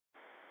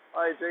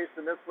Hi,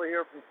 Jason Nisley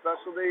here from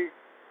Specialty.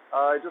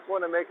 I just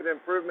want to make an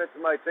improvement to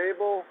my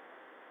table.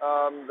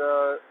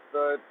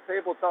 The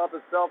tabletop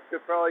itself could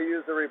probably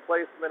use a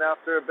replacement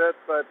after a bit,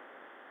 but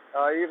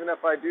even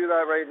if I do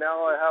that right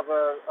now, I have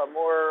a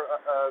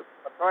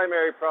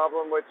primary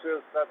problem, which is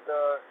that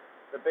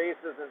the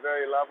base isn't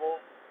very level,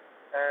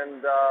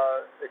 and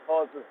it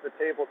causes the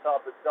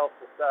tabletop itself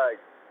to sag.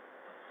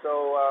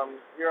 So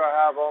here I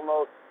have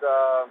almost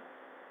an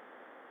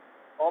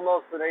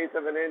eighth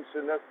of an inch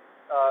in this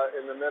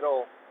in the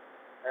middle,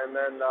 and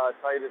then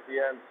tight at the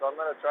end. So I'm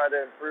going to try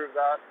to improve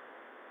that.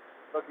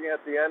 Looking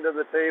at the end of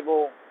the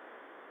table,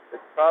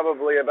 it's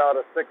probably about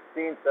a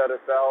 16th that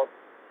it's out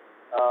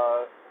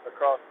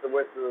across the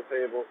width of the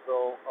table.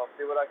 So I'll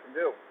see what I can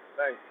do.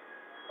 Thanks.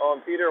 Oh,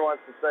 and Peter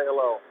wants to say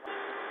hello.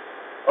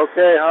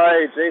 Okay,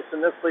 hi,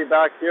 Jason Nisley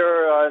back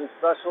here in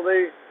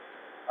Specialty.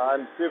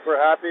 I'm super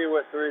happy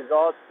with the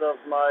results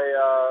of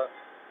my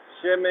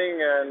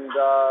shimming and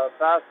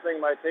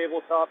fastening my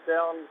tabletop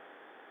down.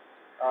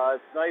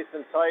 It's nice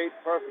and tight,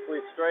 perfectly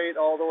straight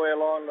all the way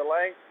along the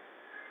length.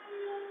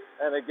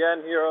 And again,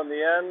 here on the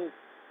end,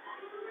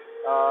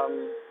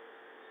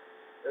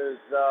 there's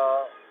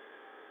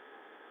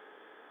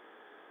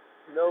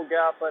no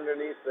gap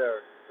underneath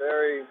there.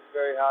 Very,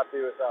 very happy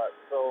with that.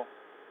 So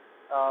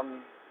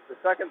the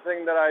second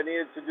thing that I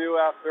needed to do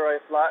after I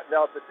flattened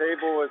out the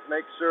table was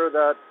make sure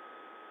that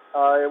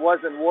it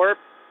wasn't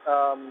warped.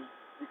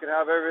 You can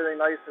have everything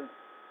nice and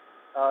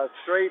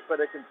straight, but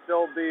it can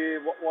still be,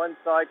 one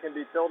side can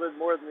be tilted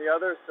more than the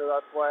other, so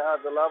that's why I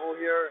have the level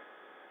here.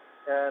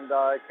 And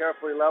I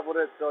carefully leveled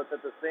it so it's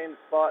at the same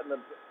spot in the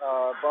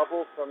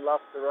bubble from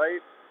left to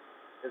right.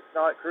 It's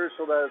not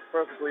crucial that it's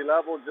perfectly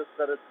level, just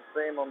that it's the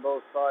same on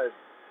both sides.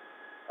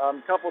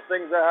 Couple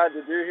things I had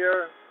to do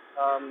here.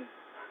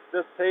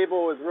 This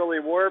table was really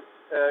warped,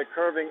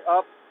 curving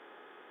up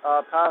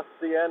past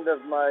the end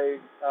of my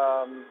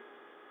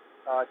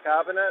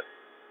cabinet.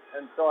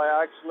 And so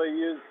I actually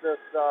used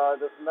this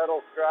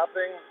metal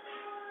strapping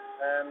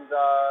and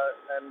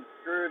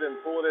screwed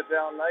and pulled it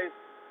down nice,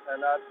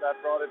 and that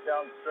brought it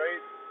down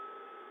straight.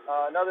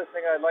 Another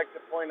thing I'd like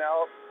to point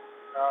out,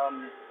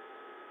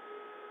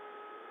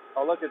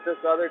 I'll look at this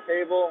other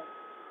table.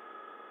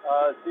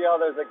 See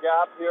how there's a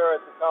gap here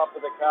at the top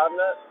of the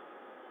cabinet?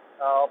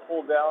 I'll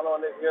pull down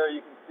on it here. You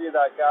can see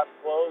that gap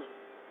closed.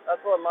 That's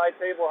what my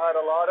table had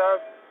a lot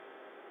of,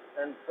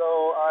 and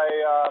so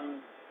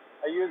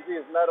I used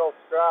these metal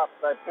straps.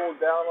 I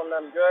pulled down on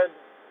them good.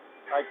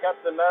 I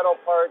kept the metal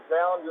part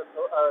down just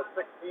a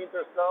 16th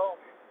or so,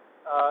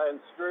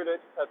 and screwed it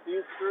at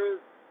these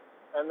screws.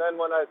 And then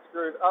when I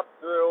screwed up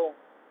through,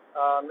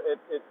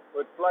 it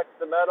would flex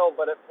the metal,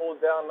 but it pulled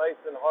down nice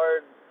and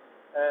hard,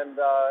 and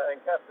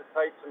kept it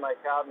tight to my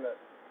cabinet.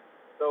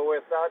 So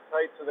with that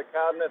tight to the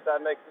cabinet,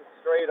 that makes it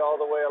straight all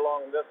the way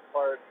along this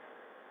part.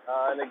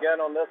 And again,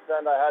 on this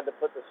end, I had to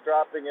put the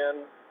strapping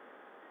in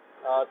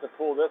to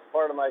pull this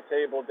part of my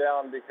table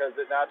down because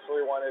it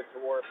naturally wanted to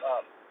warp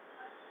up.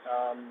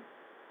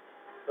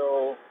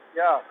 So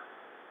yeah,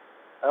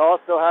 I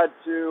also had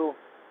to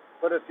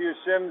put a few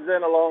shims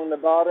in along the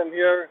bottom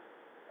here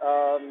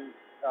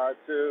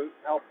to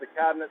help the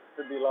cabinets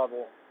to be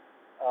level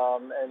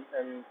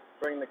and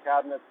bring the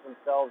cabinets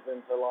themselves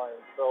into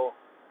line. So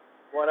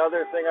one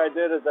other thing I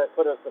did is I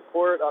put a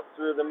support up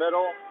through the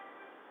middle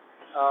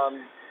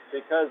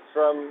because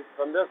from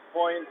this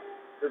point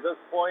to this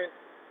point,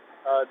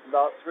 it's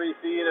about 3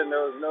 feet and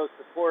there was no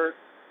support,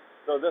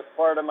 so this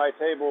part of my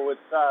table would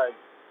sag.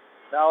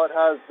 Now it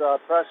has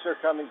pressure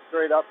coming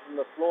straight up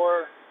from the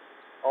floor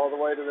all the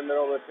way to the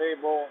middle of the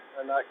table,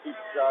 and that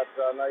keeps that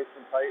nice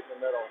and tight in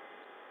the middle.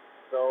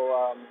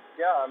 So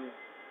yeah, I'm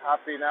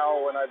happy now.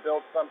 When I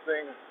build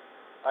something,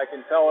 I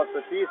can tell if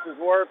the piece is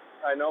warped.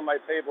 I know my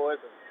table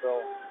isn't.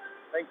 So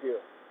thank you.